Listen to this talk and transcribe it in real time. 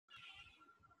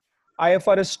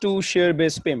IFRS 2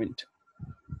 share-based payment.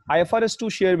 IFRS 2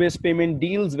 share-based payment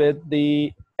deals with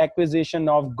the acquisition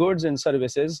of goods and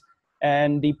services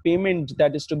and the payment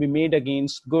that is to be made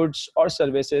against goods or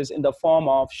services in the form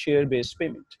of share-based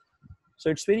payment. So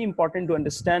it's very important to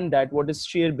understand that what is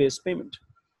share-based payment.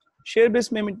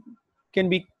 Share-based payment can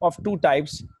be of two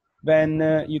types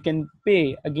when you can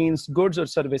pay against goods or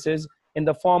services in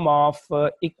the form of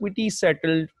equity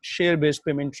settled share-based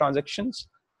payment transactions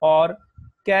or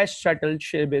cash settled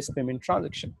share-based payment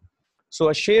transaction. So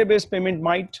a share-based payment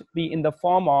might be in the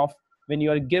form of when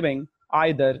you are giving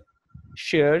either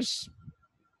shares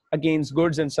against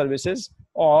goods and services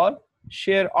or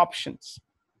share options.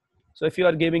 So if you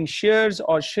are giving shares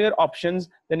or share options,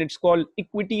 then it's called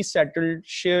equity settled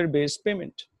share-based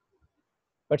payment.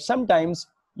 But sometimes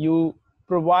you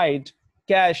provide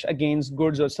cash against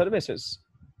goods or services.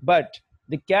 But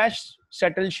the cash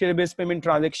settled share-based payment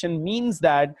transaction means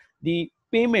that the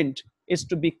payment is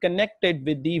to be connected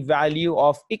with the value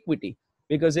of equity,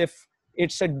 because if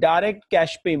it's a direct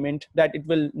cash payment, that it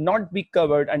will not be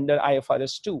covered under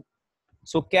IFRS 2.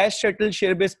 So cash settled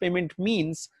share-based payment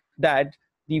means that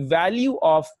the value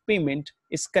of payment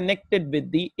is connected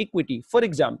with the equity. For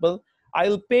example,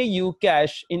 I'll pay you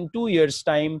cash in 2 years'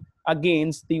 time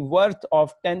against the worth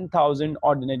of 10,000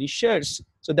 ordinary shares.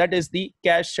 So that is the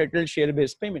cash settled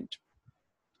share-based payment.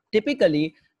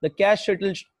 Typically, the cash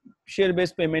settled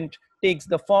share-based payment takes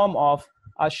the form of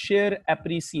a share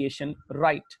appreciation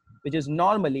right, which is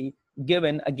normally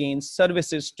given against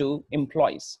services to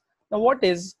employees. Now, what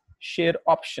is share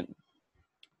option?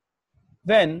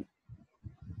 When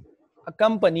a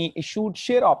company issued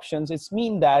share options, it's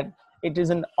mean that it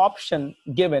is an option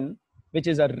given, which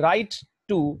is a right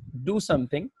to do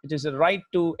something, which is a right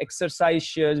to exercise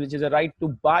shares, which is a right to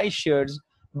buy shares,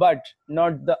 but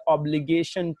not the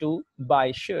obligation to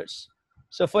buy shares.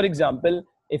 So for example,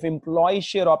 if employee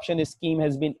share option scheme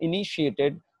has been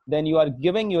initiated, then you are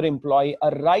giving your employee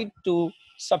a right to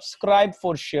subscribe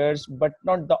for shares, but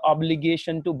not the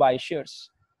obligation to buy shares.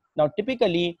 Now,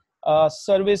 typically, a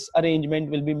service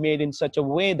arrangement will be made in such a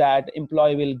way that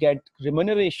employee will get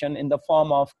remuneration in the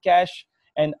form of cash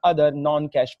and other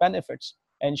non-cash benefits,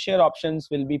 and share options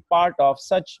will be part of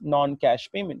such non-cash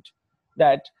payment,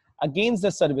 that against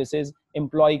the services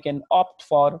employee can opt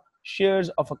for shares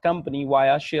of a company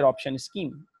via share option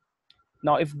scheme.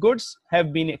 Now, if goods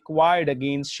have been acquired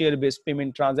against share-based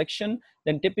payment transaction,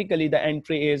 then typically the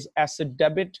entry is asset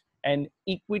debit and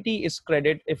equity is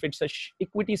credit if it's a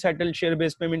equity settled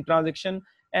share-based payment transaction,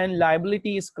 and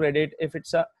liability is credit if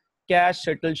it's a cash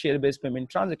settled share-based payment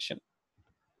transaction.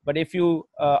 But if you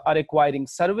are acquiring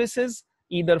services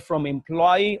either from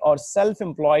employee or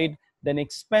self-employed, then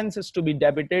expense is to be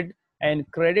debited and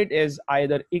credit is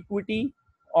either equity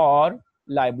or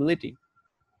liability.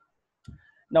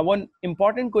 Now, one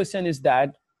important question is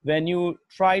that when you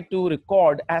try to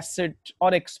record asset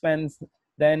or expense,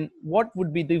 then what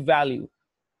would be the value?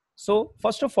 So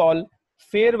first of all,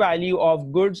 fair value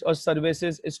of goods or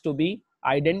services is to be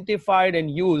identified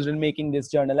and used in making this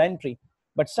journal entry.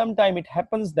 But sometimes it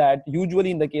happens that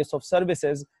usually in the case of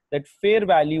services, that fair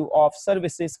value of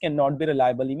services cannot be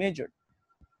reliably measured.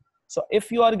 So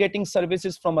if you are getting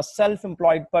services from a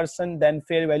self-employed person, then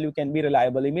fair value can be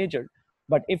reliably measured.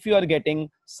 But if you are getting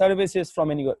services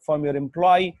from your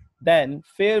employee, then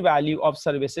fair value of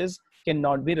services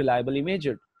cannot be reliably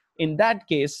measured. In that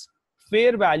case,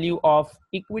 fair value of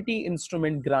equity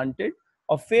instrument granted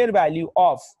or fair value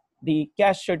of the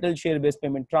cash settled share-based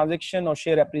payment transaction or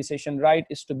share appreciation right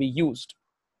is to be used.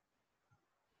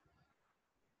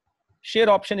 Share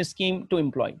option scheme to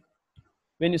employee.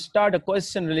 When you start a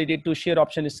question related to share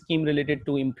option scheme related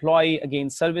to employee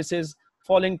against services,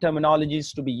 following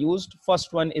terminologies to be used.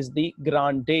 First one is the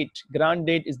grant date. Grant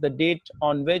date is the date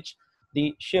on which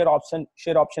the share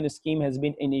option scheme has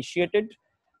been initiated.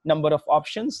 Number of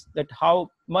options, that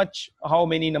how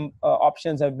many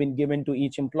options have been given to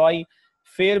each employee.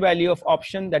 Fair value of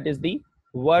option, that is the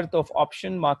worth of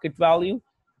option market value.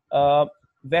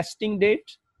 Vesting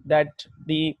date, that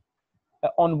the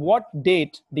on what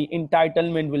date the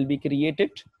entitlement will be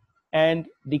created, and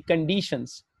the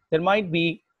conditions. There might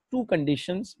be two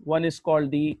conditions. One is called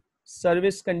the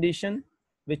service condition,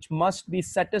 which must be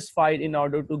satisfied in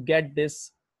order to get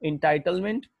this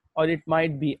entitlement, or it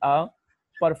might be a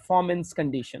performance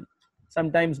condition.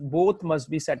 Sometimes both must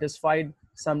be satisfied.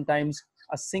 Sometimes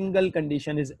a single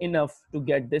condition is enough to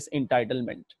get this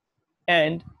entitlement.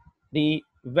 And the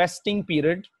vesting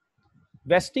period.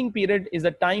 Vesting period is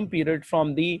a time period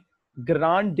from the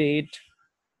grant date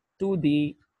to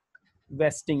the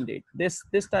vesting date. This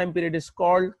time period is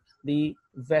called the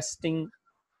vesting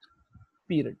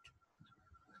period.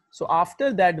 So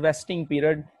after that vesting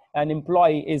period, an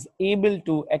employee is able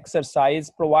to exercise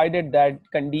provided that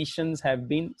conditions have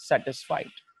been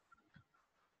satisfied.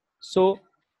 So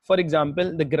for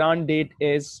example, the grant date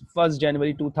is 1st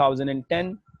January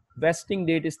 2010, vesting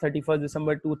date is 31st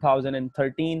December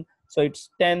 2013. So it's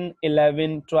 10,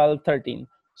 11, 12, 13.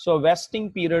 So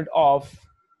vesting period of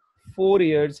 4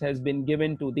 years has been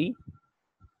given to the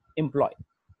employee.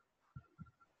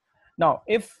 Now,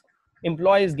 if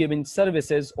employee is giving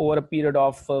services over a period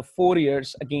of 4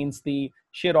 years against the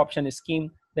share option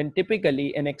scheme, then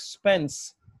typically an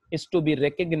expense is to be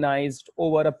recognized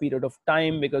over a period of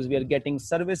time, because we are getting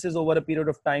services over a period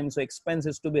of time. So expense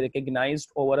is to be recognized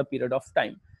over a period of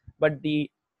time. But the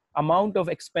amount of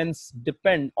expense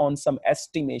depend on some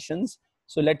estimations.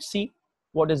 So let's see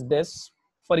what is this.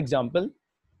 For example,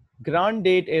 grant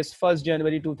date is 1st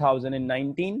January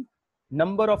 2019.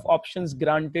 Number of options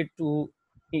granted to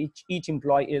each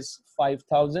employee is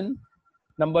 5,000.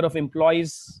 Number of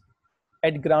employees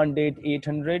at grant date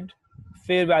 800.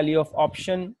 Fair value of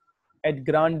option at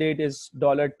grant date is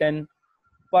 $10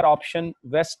 per option.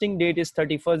 Vesting date is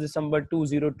 31st December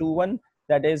 2021.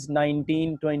 That is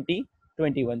 19, 20,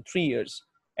 21, 3 years.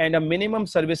 And a minimum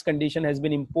service condition has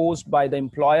been imposed by the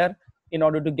employer in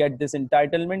order to get this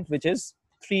entitlement, which is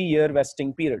 3-year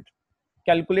vesting period.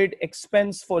 Calculate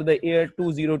expense for the year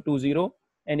 2020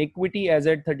 and equity as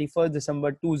at 31st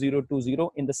December 2020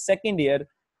 in the second year.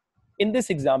 In this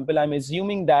example, I'm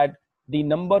assuming that the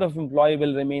number of employee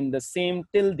will remain the same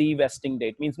till the vesting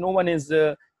date, means no one is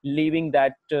leaving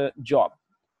that job.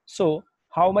 So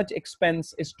how much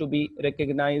expense is to be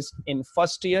recognized in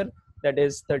first year, that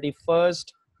is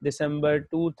 31st December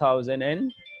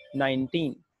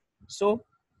 2019. So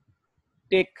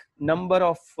take number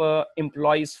of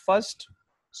employees first.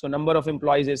 So number of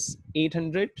employees is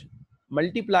 800,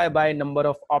 multiply by number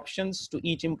of options to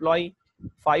each employee,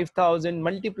 5,000,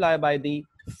 multiply by the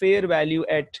fair value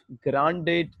at grant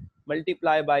date,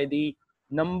 multiply by the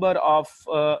number of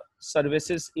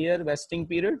services year vesting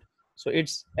period. So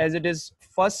it's as it is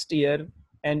first year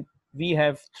and we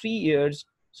have 3 years.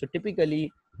 So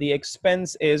typically the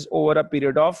expense is over a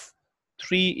period of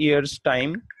 3 years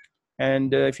time.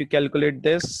 And if you calculate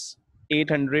this,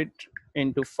 800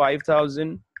 into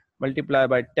 5,000 multiplied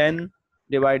by 10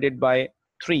 divided by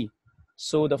 3.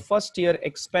 So the first year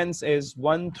expense is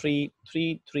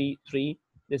 13,333.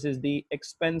 This is the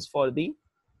expense for the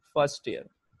first year.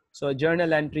 So a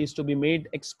journal entry is to be made,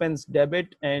 expense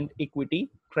debit and equity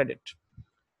credit.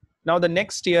 Now the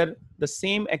next year, the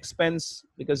same expense,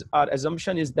 because our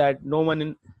assumption is that no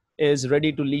one is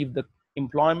ready to leave the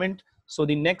employment. So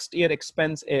the next year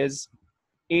expense is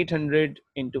 800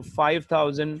 into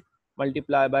 5,000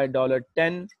 multiplied by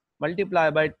 $10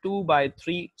 multiplied by 2 by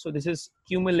 3. So this is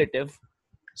cumulative.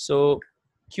 So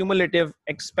cumulative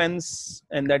expense,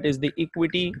 and that is the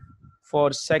equity for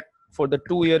the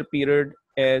 2-year period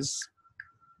is,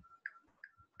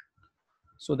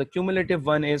 so the cumulative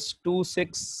one is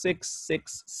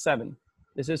 26667.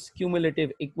 This is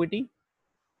cumulative equity,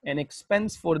 and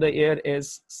expense for the year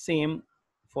is same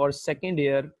for second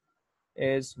year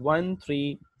is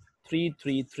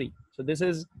 13,333. So this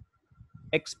is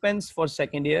expense for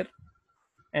second year,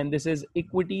 and this is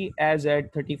equity as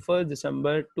at 31st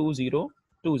December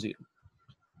 2020.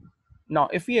 Now,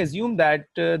 if we assume that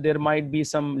there might be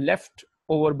some left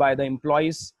over by the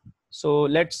employees, so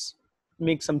let's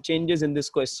make some changes in this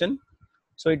question.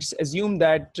 So it's assumed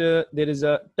that there is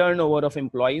a turnover of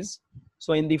employees.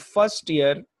 So in the first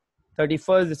year,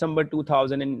 31st December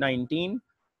 2019,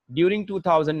 during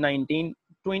 2019,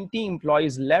 20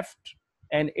 employees left,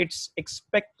 and it's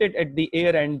expected at the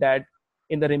year end that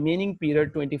in the remaining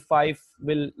period, 25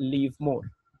 will leave more.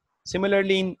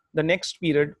 Similarly, in the next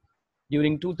period,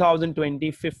 during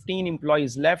 2020, 15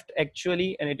 employees left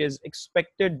actually, and it is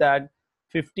expected that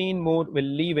 15 more will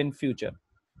leave in future.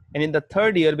 And in the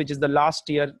third year, which is the last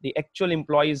year, the actual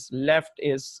employees left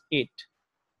is 8.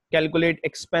 Calculate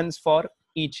expense for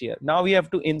each year. Now we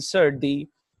have to insert the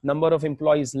number of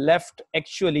employees left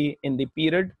actually in the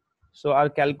period. So our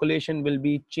calculation will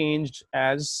be changed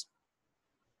as,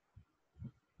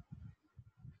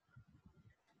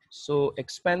 so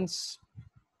expense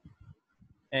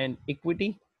and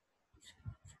equity.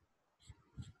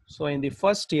 So in the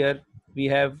first year, we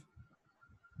have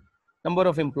number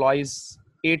of employees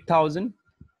 8,000,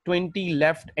 20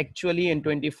 left actually, and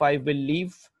 25 will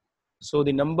leave. So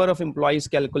the number of employees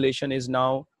calculation is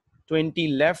now 20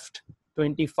 left,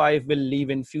 25 will leave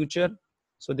in future.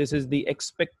 So this is the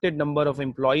expected number of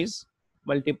employees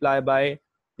multiplied by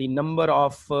the number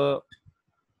of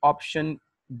option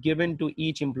given to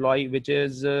each employee, which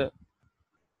is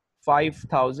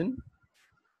 5,000.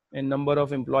 and number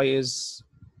of employees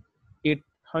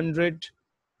 800.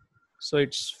 So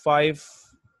it's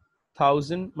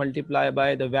 5,000 multiplied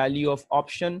by the value of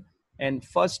option and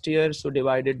first year, so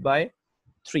divided by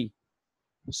 3.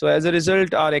 So as a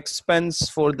result, our expense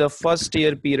for the first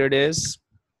year period is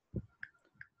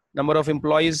number of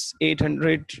employees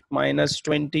 800 minus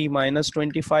 20 minus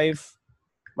 25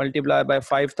 multiplied by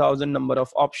 5,000 number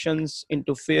of options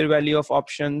into fair value of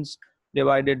options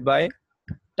divided by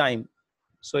time.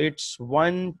 So it's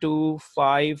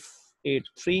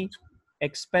 12583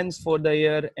 expense for the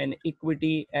year and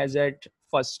equity as at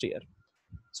first year.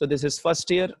 So this is first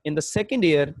year. In the second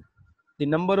year, the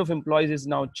number of employees is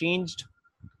now changed,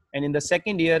 and in the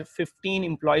second year 15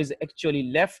 employees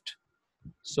actually left.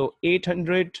 So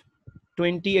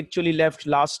 820 actually left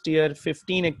last year,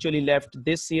 15 actually left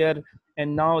this year,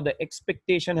 and now the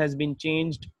expectation has been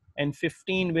changed and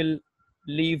 15 will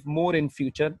leave more in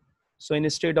future. So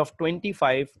instead of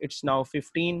 25, it's now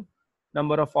 15.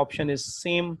 Number of option is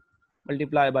same,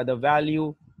 multiplied by the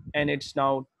value, and it's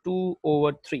now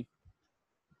 2/3.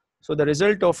 So the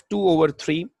result of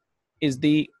 2/3 is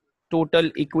the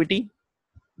total equity.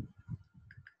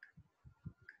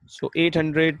 So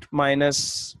 800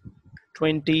 minus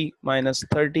 20 minus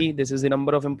 30, this is the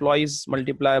number of employees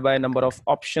multiplied by number of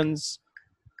options,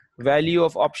 value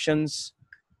of options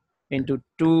into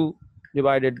 2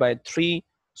 divided by 3.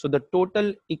 So the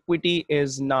total equity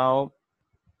is now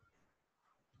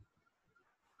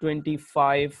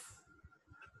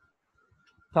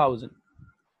 25,000.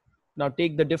 Now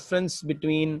take the difference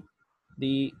between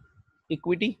the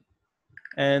equity,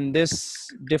 and this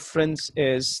difference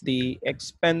is the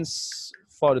expense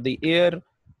for the year,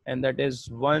 and that is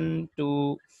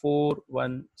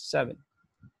 12417.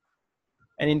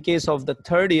 And in case of the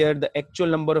third year, the actual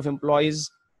number of employees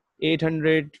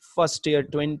 800, first year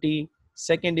 20,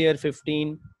 second year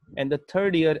 15, and the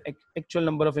third year actual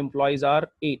number of employees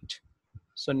are 8.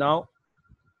 So now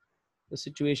the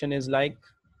situation is like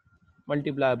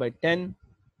multiply by 10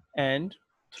 and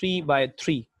 3 by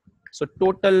 3. So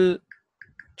total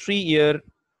 3-year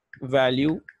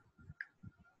value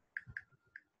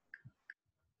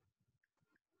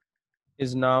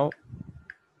is now,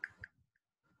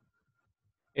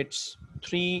 it's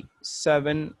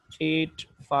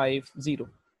 37850.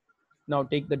 Now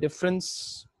take the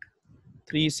difference,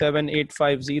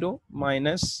 37850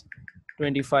 minus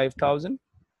 25,000.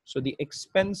 So the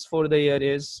expense for the year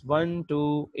is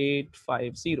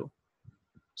 12850.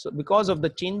 So because of the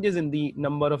changes in the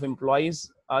number of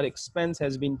employees, our expense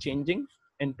has been changing,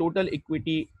 and total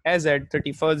equity as at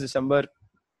 31st December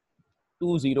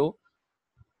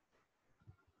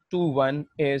 2021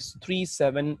 is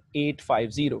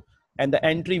 37850, and the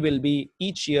entry will be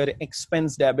each year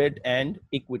expense debit and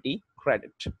equity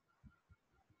credit.